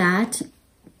after that,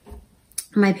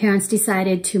 my parents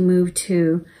decided to move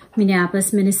to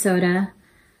Minneapolis, Minnesota.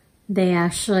 They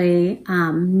actually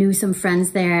knew some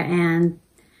friends there, and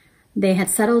they had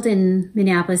settled in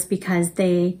Minneapolis because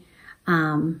they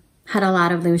had a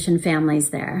lot of Laotian families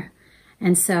there.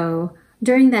 And so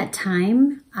during that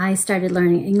time, I started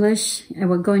learning English. I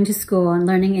was going to school and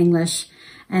learning English.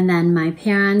 And then my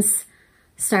parents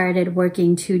started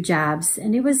working 2 jobs.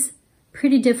 And it was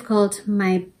pretty difficult.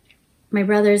 My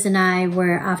brothers and I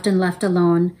were often left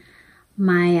alone.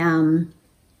 My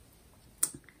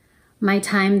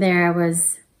time there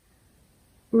was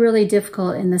really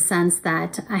difficult in the sense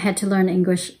that I had to learn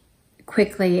English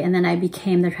quickly, and then I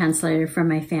became the translator for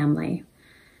my family.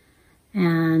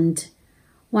 And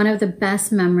one of the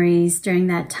best memories during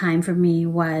that time for me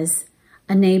was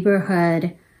a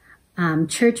neighborhood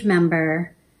church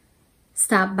member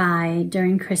stopped by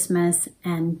during Christmas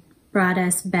and brought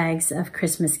us bags of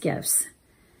Christmas gifts.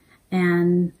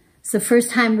 And it's the first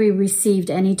time we received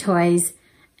any toys,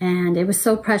 and it was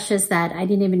so precious that I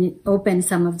didn't even open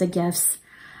some of the gifts.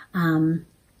 And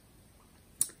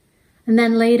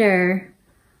then later,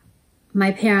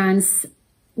 my parents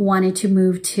wanted to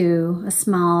move to a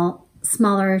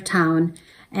smaller town,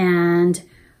 and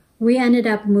we ended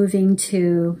up moving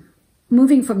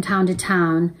from town to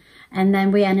town, and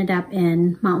then we ended up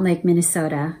in Mountain Lake,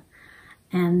 Minnesota.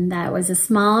 And that was a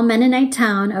small Mennonite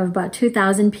town of about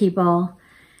 2,000 people.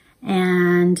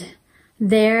 And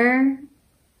there,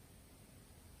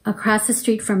 across the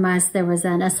street from us, there was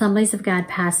an Assemblies of God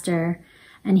pastor,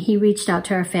 and he reached out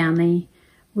to our family.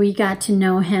 We got to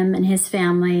know him and his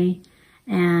family,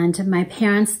 and my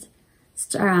parents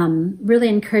really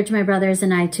encouraged my brothers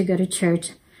and I to go to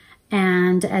church.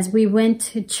 And as we went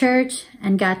to church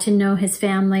and got to know his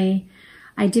family,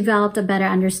 I developed a better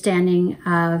understanding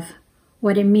of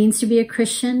what it means to be a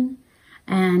Christian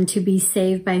and to be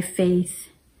saved by faith.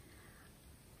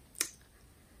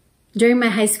 During my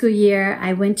high school year,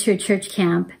 I went to a church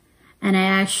camp, and I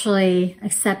actually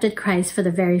accepted Christ for the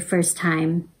very first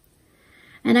time.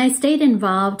 And I stayed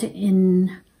involved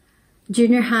in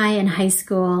junior high and high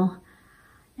school.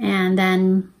 And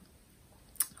then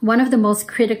one of the most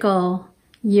critical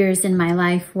years in my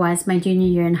life was my junior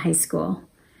year in high school.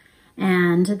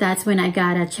 And that's when I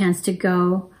got a chance to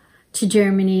go to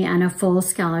Germany on a full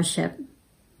scholarship.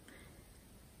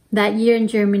 That year in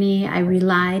Germany, I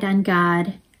relied on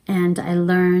God, and I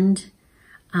learned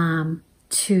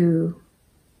to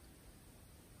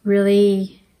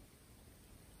really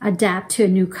adapt to a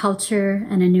new culture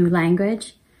and a new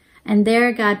language. And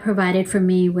there, God provided for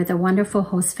me with a wonderful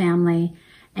host family,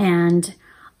 and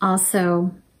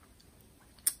also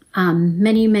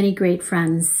many, many great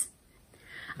friends.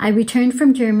 I returned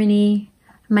from Germany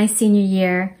my senior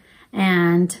year,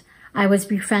 and I was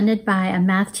befriended by a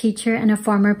math teacher and a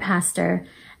former pastor,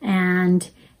 and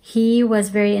He was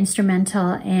very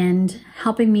instrumental in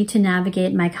helping me to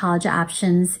navigate my college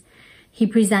options. He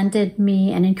presented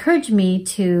me and encouraged me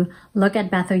to look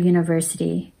at Bethel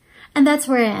University. And that's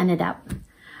where I ended up.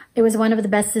 It was one of the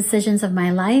best decisions of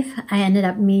my life. I ended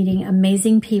up meeting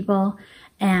amazing people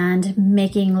and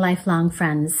making lifelong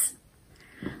friends.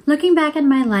 Looking back at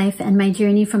my life and my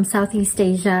journey from Southeast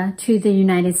Asia to the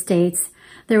United States,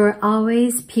 there were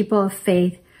always people of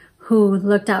faith who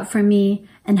looked out for me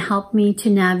and helped me to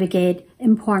navigate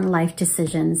important life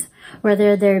decisions,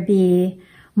 whether there be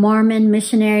Mormon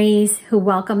missionaries who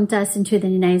welcomed us into the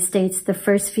United States the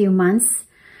first few months,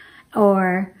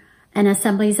 or an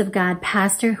Assemblies of God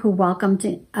pastor who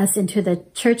welcomed us into the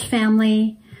church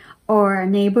family, or a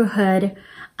neighborhood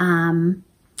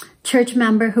church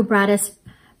member who brought us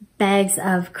bags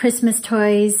of Christmas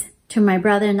toys to my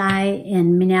brother and I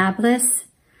in Minneapolis,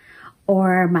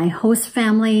 or my host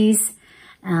families,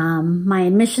 my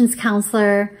admissions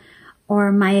counselor,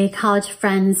 or my college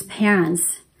friends'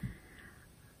 parents.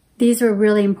 These were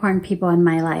really important people in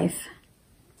my life.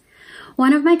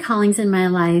 One of my callings in my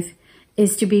life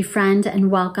is to befriend and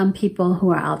welcome people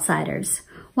who are outsiders.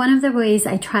 One of the ways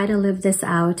I try to live this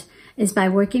out is by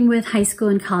working with high school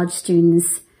and college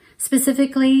students,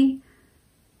 specifically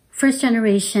first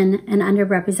generation and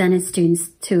underrepresented students,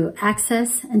 to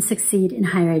access and succeed in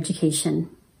higher education.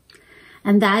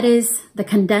 And that is the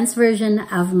condensed version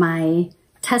of my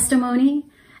testimony.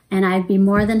 And I'd be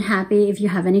more than happy if you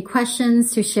have any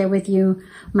questions to share with you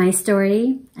my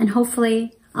story. And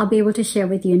hopefully I'll be able to share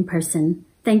with you in person.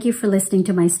 Thank you for listening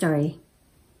to my story.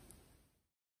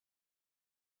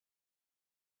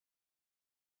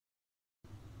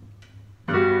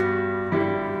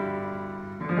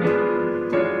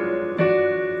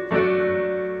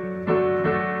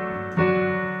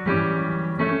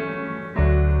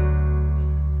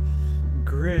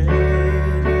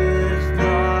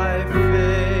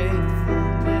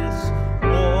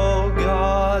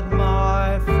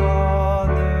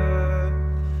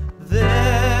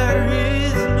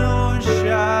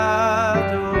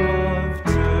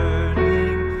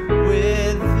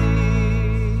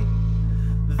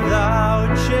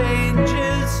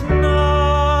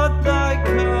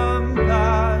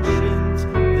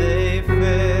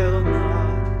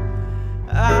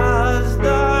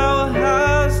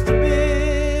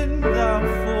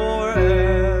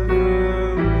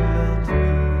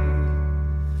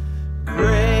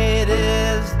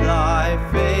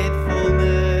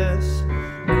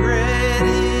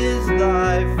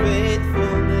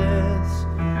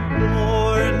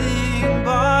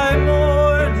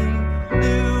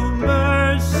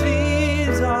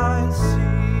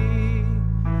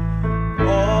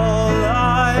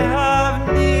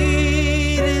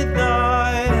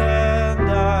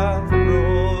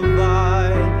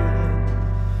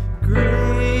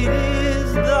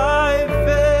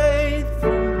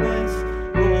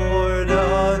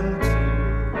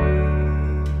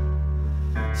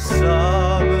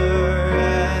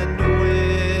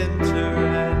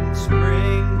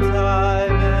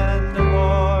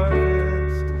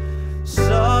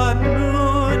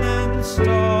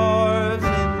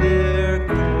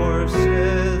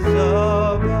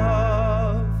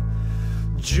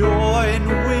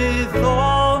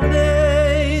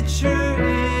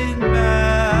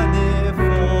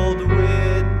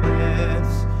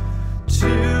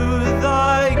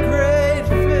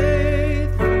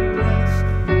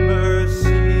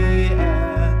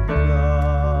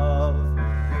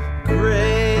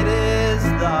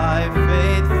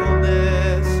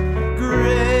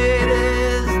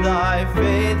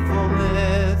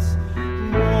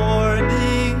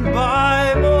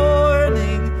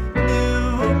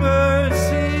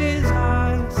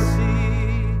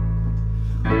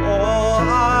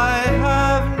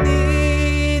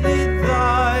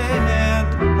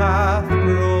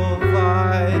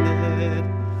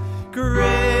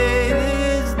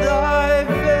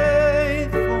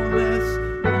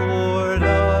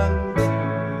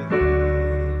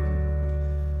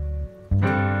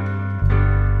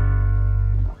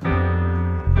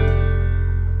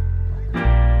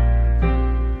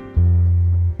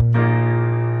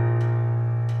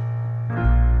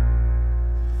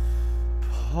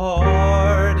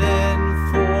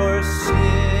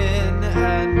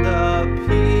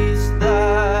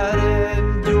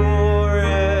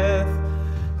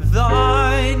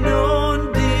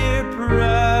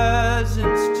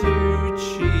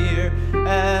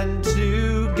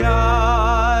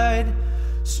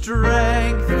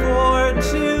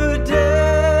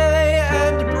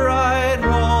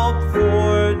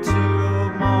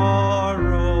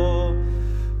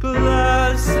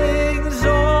 Blessings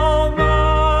all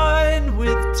mine.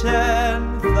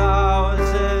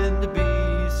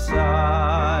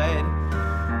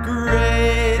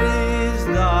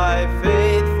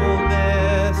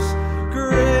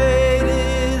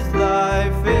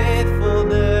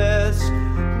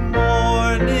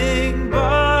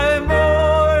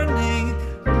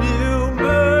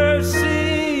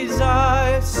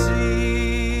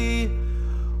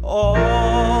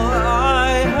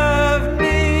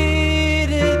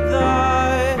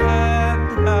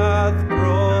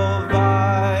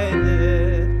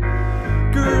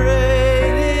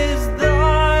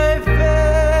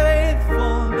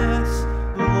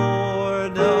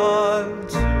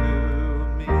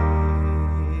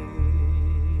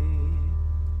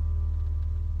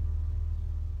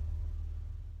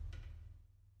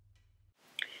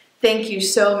 Thank you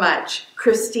so much,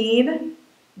 Christine,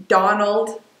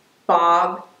 Donald,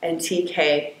 Bob, and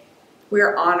TK.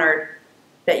 We're honored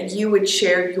that you would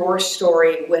share your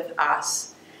story with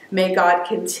us. May God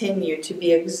continue to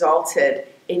be exalted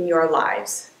in your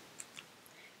lives.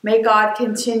 May God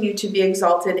continue to be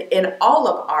exalted in all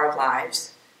of our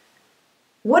lives.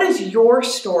 What is your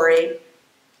story?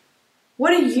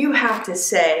 What do you have to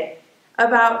say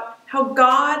about how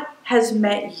God has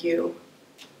met you?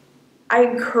 I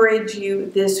encourage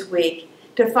you this week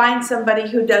to find somebody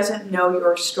who doesn't know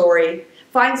your story.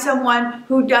 Find someone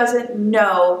who doesn't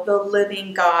know the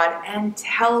living God and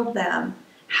tell them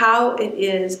how it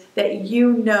is that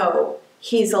you know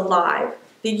He's alive,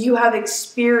 that you have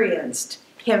experienced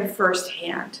Him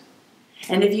firsthand.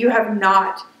 And if you have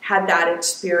not had that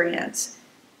experience,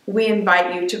 we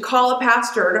invite you to call a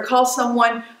pastor or to call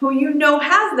someone who you know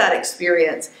has that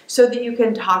experience so that you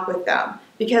can talk with them,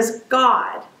 because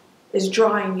God is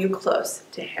drawing you close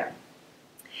to Him.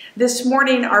 This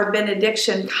morning, our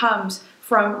benediction comes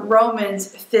from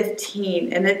Romans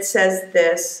 15, and it says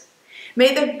this: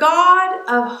 "May the God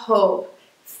of hope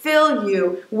fill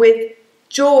you with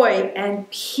joy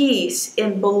and peace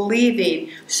in believing,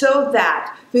 so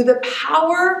that through the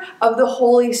power of the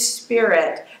Holy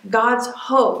Spirit, God's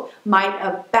hope might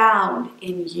abound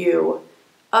in you."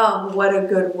 Oh, what a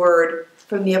good word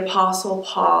from the Apostle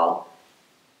Paul.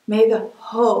 May the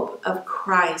hope of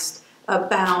Christ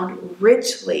abound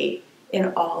richly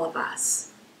in all of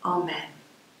us. Amen.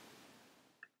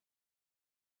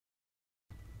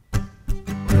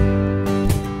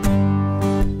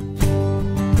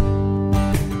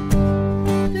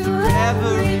 Through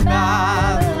every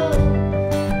battle,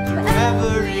 through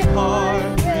every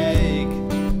heartbreak,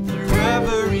 through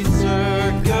every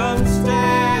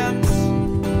circumstance,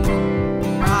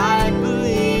 I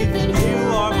believe that you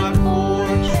are my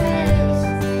fortress,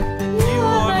 you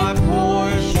are my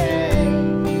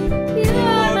portion, you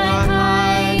are my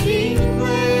hiding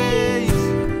place.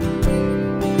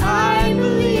 I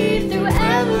believe through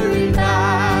every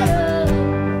battle,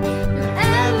 through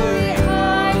every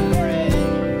heartbreak,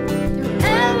 through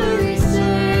every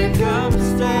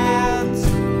circumstance,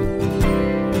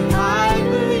 I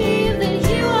believe that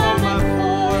you are my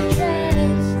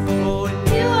fortress, oh, and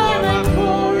you are my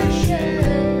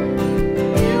portion,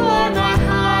 you are my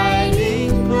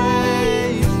hiding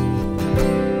place.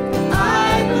 I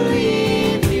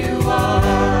believe you are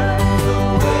the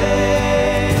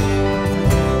way,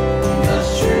 the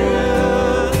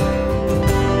truth,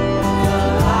 the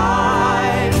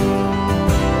life.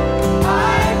 I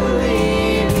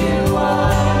believe you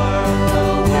are the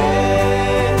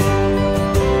way,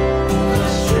 the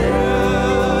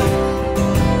truth,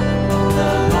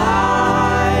 the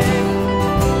life.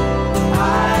 I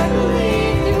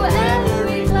believe through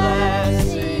every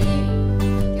blessing,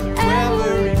 through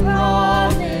every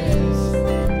promise,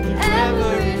 through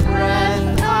every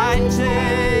breath I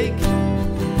take.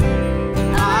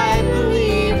 I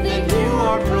believe that you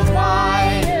are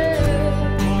provider,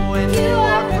 oh, and you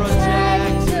are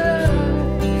protector.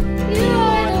 You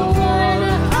are the one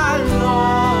I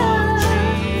love,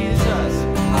 Jesus.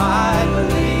 I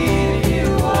believe you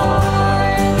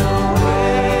are the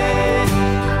way,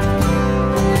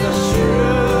 the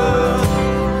truth,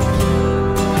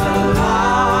 the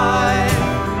life.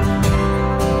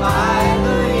 I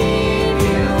believe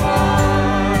you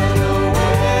are the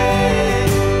way,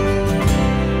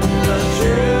 the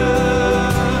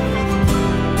truth,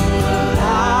 the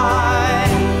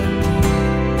life.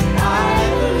 I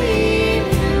believe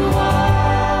you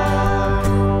are.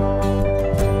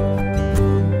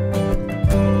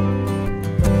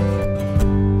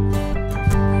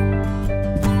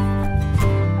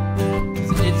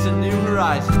 It's a new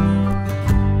horizon.